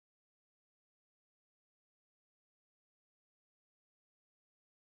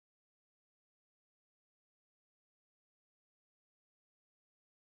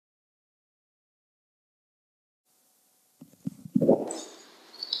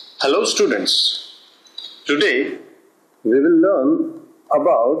Hello students, today we will learn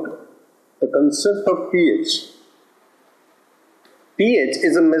about the concept of pH. pH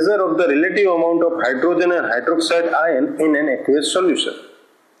is a measure of the relative amount of hydrogen and hydroxide ion in an aqueous solution.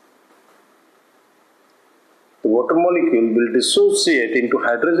 The water molecule will dissociate into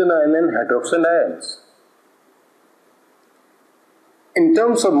hydrogen ion and hydroxide ions. In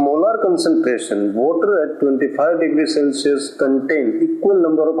terms of molar concentration, water at 25 degrees Celsius contains equal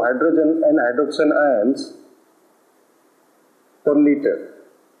number of hydrogen and hydroxide ions per liter.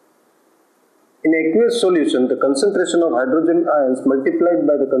 In aqueous solution, the concentration of hydrogen ions multiplied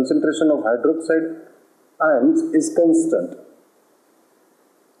by the concentration of hydroxide ions is constant.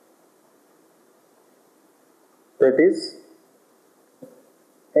 That is,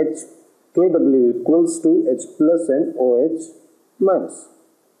 HKW equals to H plus and OH minus,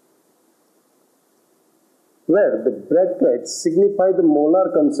 where the brackets signify the molar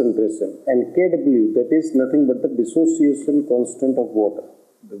concentration and Kw, that is nothing but the dissociation constant of water.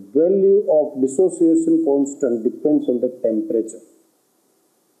 The value of dissociation constant depends on the temperature.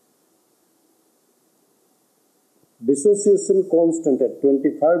 Dissociation constant at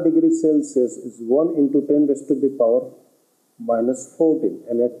 25 degrees Celsius is 1 into 10 raised to the power minus 14,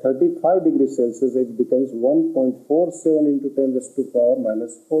 and at 35 degrees Celsius it becomes 1.47 into 10 raised to power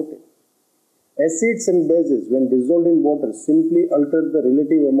minus 14. Acids and bases, when dissolved in water, simply alter the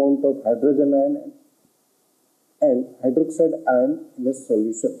relative amount of hydrogen ion and hydroxide ion in a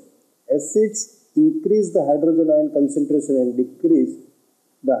solution. Acids increase the hydrogen ion concentration and decrease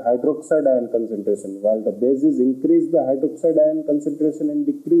the hydroxide ion concentration, while the bases increase the hydroxide ion concentration and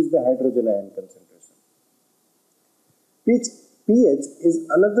decrease the hydrogen ion concentration. pH is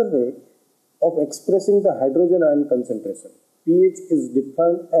another way of expressing the hydrogen ion concentration. pH is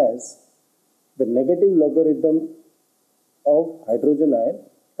defined as the negative logarithm of hydrogen ion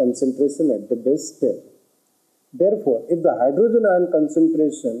concentration at the base 10. Therefore, if the hydrogen ion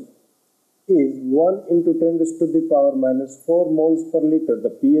concentration is 1 into 10 raised to the power minus 4 moles per liter,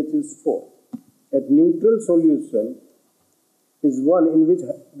 the pH is 4. At neutral solution is one in which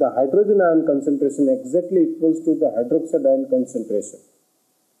the hydrogen ion concentration exactly equals to the hydroxide ion concentration.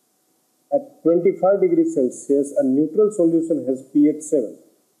 At 25 degrees Celsius, a neutral solution has pH 7.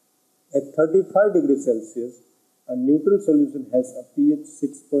 At 35 degrees Celsius, a neutral solution has a pH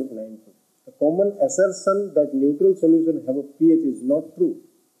 6.92. The common assertion that neutral solution have a pH is not true.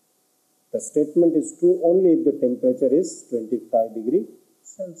 The statement is true only if the temperature is 25 degrees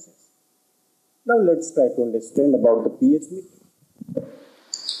Celsius. Now let's try to understand about the pH meter.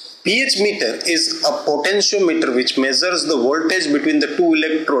 pH meter is a potentiometer which measures the voltage between the two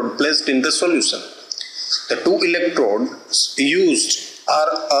electrodes placed in the solution. The two electrodes used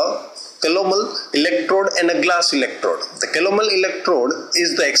are a calomel electrode and a glass electrode. The calomel electrode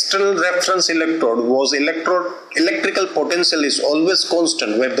is the external reference electrode whose electrical potential is always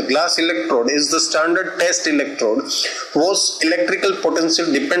constant, where the glass electrode is the standard test electrode whose electrical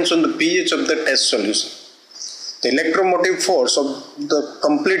potential depends on the pH of the test solution. The electromotive force of the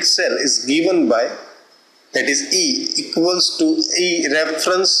complete cell is given by, that is E equals to E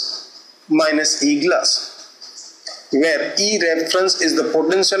reference minus E glass, where E reference is the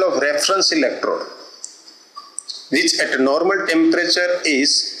potential of reference electrode, which at a normal temperature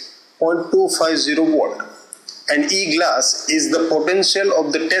is 0.250 volt, and E glass is the potential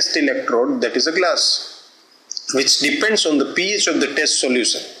of the test electrode, that is a glass, which depends on the pH of the test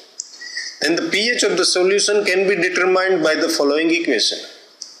solution. Then the pH of the solution can be determined by the following equation.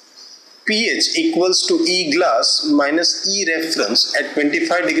 pH equals to E glass minus E reference at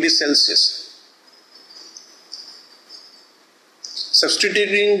 25 degrees Celsius.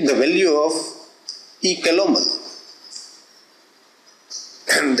 Substituting the value of E calomel,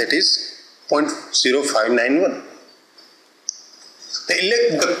 that is 0.0591. The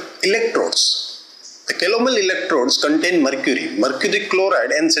electrodes. The calomel electrodes contain mercury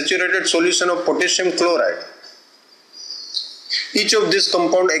chloride and saturated solution of potassium chloride. Each of these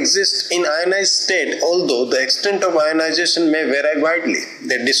compounds exists in ionized state, although the extent of ionization may vary widely.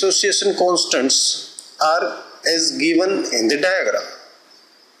 The dissociation constants are as given in the diagram.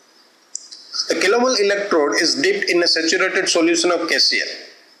 The calomel electrode is dipped in a saturated solution of KCl,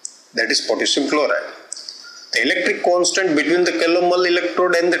 that is potassium chloride. The electric constant between the calomel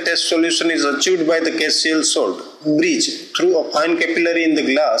electrode and the test solution is achieved by the KCl salt bridge through a fine capillary in the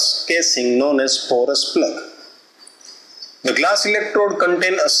glass casing known as porous plug. The glass electrode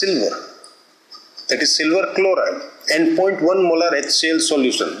contains a silver, that is silver chloride, and 0.1 molar HCl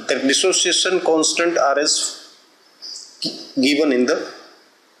solution. The dissociation constant are as given in the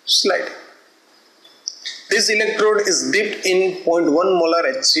slide. This electrode is dipped in 0.1 molar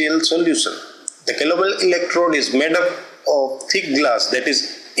HCl solution. The calomel electrode is made up of thick glass that is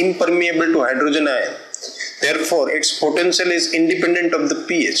impermeable to hydrogen ion. Therefore, its potential is independent of the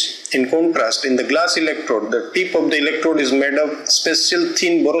pH. In contrast, in the glass electrode, the tip of the electrode is made of special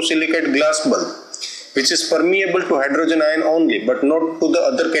thin borosilicate glass bulb, which is permeable to hydrogen ion only, but not to the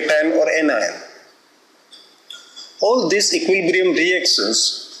other cation or anion. All these equilibrium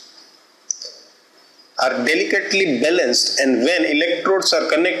reactions are delicately balanced, and when electrodes are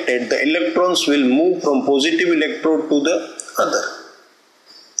connected, the electrons will move from positive electrode to the other.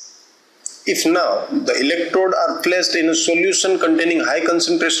 If now the electrode are placed in a solution containing high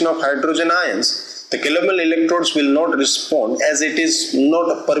concentration of hydrogen ions, the calomel electrodes will not respond as it is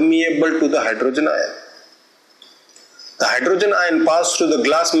not permeable to the hydrogen ion. The hydrogen ion pass through the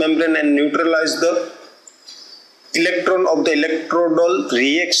glass membrane and neutralize the electron of the electrodal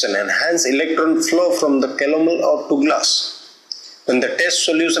reaction, and hence electron flow from the calomel out to glass. When the test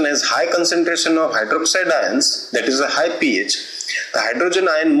solution has high concentration of hydroxide ions, that is a high pH, the hydrogen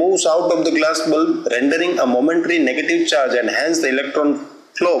ion moves out of the glass bulb, rendering a momentary negative charge, and hence the electron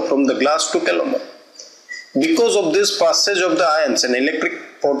flow from the glass to calomel. Because of this passage of the ions, an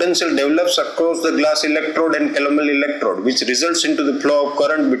electric potential develops across the glass electrode and calomel electrode, which results into the flow of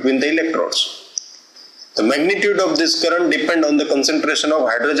current between the electrodes. The magnitude of this current depends on the concentration of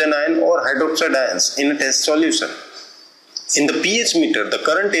hydrogen ion or hydroxide ions in a test solution. In the pH meter, the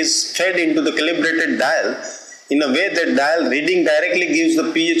current is fed into the calibrated dial in a way that dial reading directly gives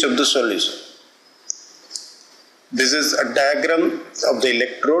the pH of the solution. This is a diagram of the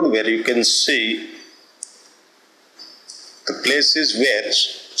electrode where you can see the places where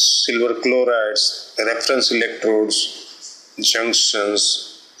silver chlorides, reference electrodes, junctions,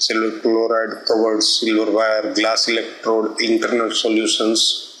 silver chloride covered silver wire, glass electrode, internal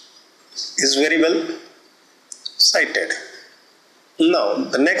solutions is very well cited. Now,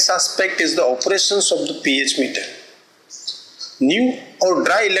 the next aspect is the operations of the pH meter. New or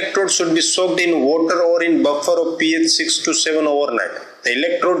dry electrodes should be soaked in water or in buffer of pH 6 to 7 overnight. The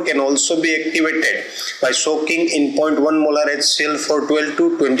electrode can also be activated by soaking in 0.1 molar HCl for 12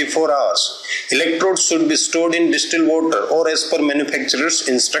 to 24 hours. Electrodes should be stored in distilled water or as per manufacturer's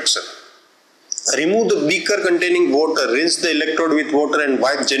instruction. Remove the beaker containing water, rinse the electrode with water and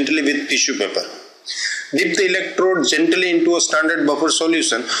wipe gently with tissue paper. Dip the electrode gently into a standard buffer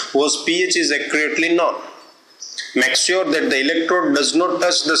solution whose pH is accurately known. Make sure that the electrode does not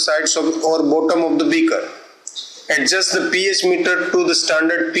touch the sides or bottom of the beaker. Adjust the pH meter to the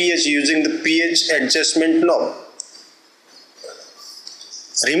standard pH using the pH adjustment knob.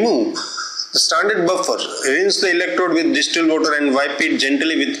 Remove the standard buffer, rinse the electrode with distilled water and wipe it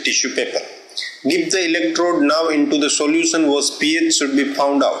gently with tissue paper. Dip the electrode now into the solution whose pH should be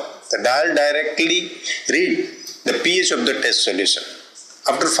found out. The dial directly read the pH of the test solution.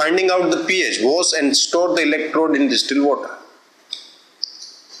 After finding out the pH, wash and store the electrode in distilled water.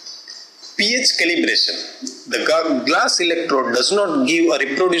 pH calibration. The glass electrode does not give a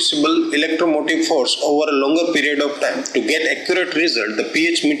reproducible electromotive force over a longer period of time. To get accurate result, the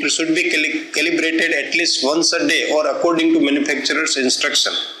pH meter should be calibrated at least once a day or according to manufacturer's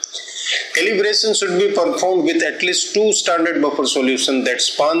instruction. Calibration should be performed with at least 2 standard buffer solutions that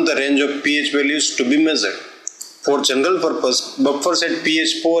span the range of pH values to be measured. For general purpose, buffers at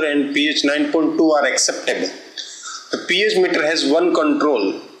pH 4 and pH 9.2 are acceptable. The pH meter has one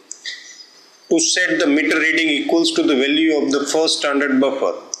control to set the meter reading equals to the value of the first standard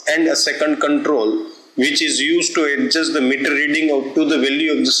buffer, and a second control which is used to adjust the meter reading to the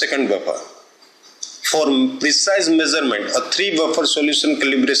value of the second buffer. For precise measurement, a 3 buffer solution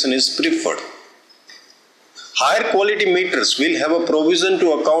calibration is preferred. Higher quality meters will have a provision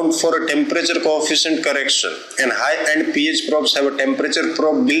to account for a temperature coefficient correction, and high-end pH probes have a temperature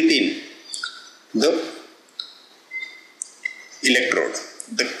probe built in the electrode.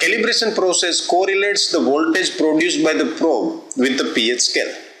 The calibration process correlates the voltage produced by the probe with the pH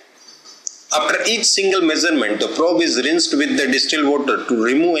scale. After each single measurement, the probe is rinsed with the distilled water to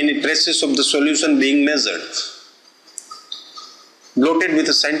remove any traces of the solution being measured. Blotted with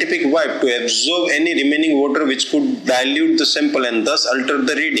a scientific wipe to absorb any remaining water which could dilute the sample and thus alter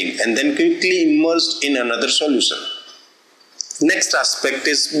the reading, and then quickly immersed in another solution. Next aspect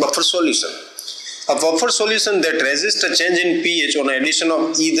is buffer solution. A buffer solution that resists a change in pH on addition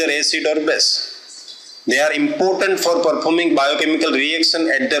of either acid or base. They are important for performing biochemical reaction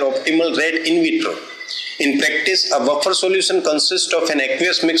at their optimal rate in vitro. In practice, a buffer solution consists of an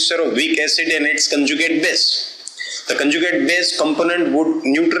aqueous mixture of weak acid and its conjugate base. The conjugate base component would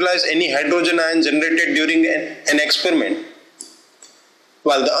neutralize any hydrogen ion generated during an experiment.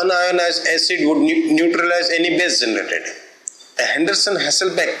 while the unionized acid would neutralize any base generated. A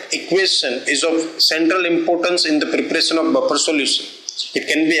Henderson-Hasselbalch equation is of central importance in the preparation of buffer solution. It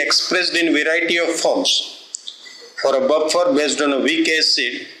can be expressed in variety of forms. For a buffer based on a weak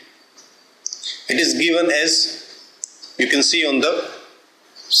acid, it is given as you can see on the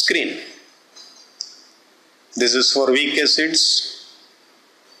screen. This is for weak acids,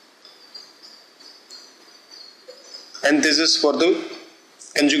 and this is for the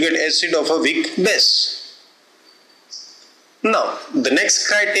conjugate acid of a weak base. Now, the next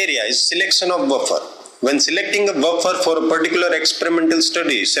criteria is selection of buffer. When selecting a buffer for a particular experimental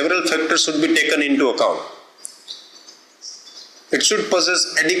study, several factors should be taken into account. It should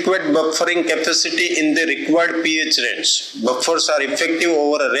possess adequate buffering capacity in the required pH range. Buffers are effective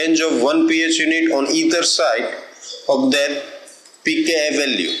over a range of 1 pH unit on either side of their pKa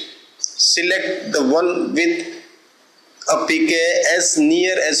value. Select the one with a pKa as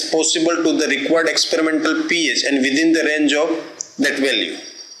near as possible to the required experimental pH and within the range of that value.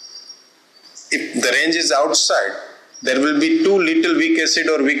 If the range is outside, there will be too little weak acid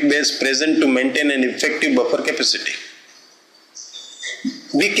or weak base present to maintain an effective buffer capacity.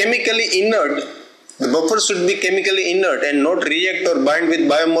 The buffer should be chemically inert and not react or bind with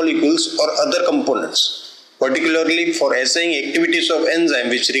biomolecules or other components, particularly for assaying activities of enzyme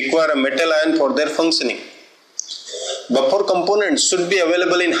which require a metal ion for their functioning. Buffer components should be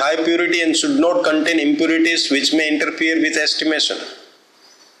available in high purity and should not contain impurities which may interfere with estimation.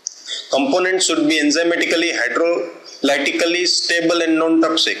 Components should be enzymatically, hydrolytically stable and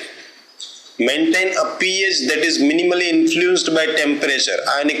non-toxic. Maintain a pH that is minimally influenced by temperature,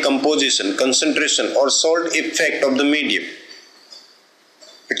 ionic composition, concentration or salt effect of the medium.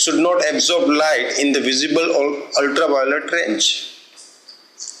 It should not absorb light in the visible or ultraviolet range.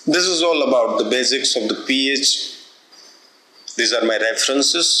 This is all about the basics of the pH. These are my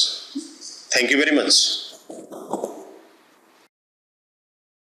references. Thank you very much.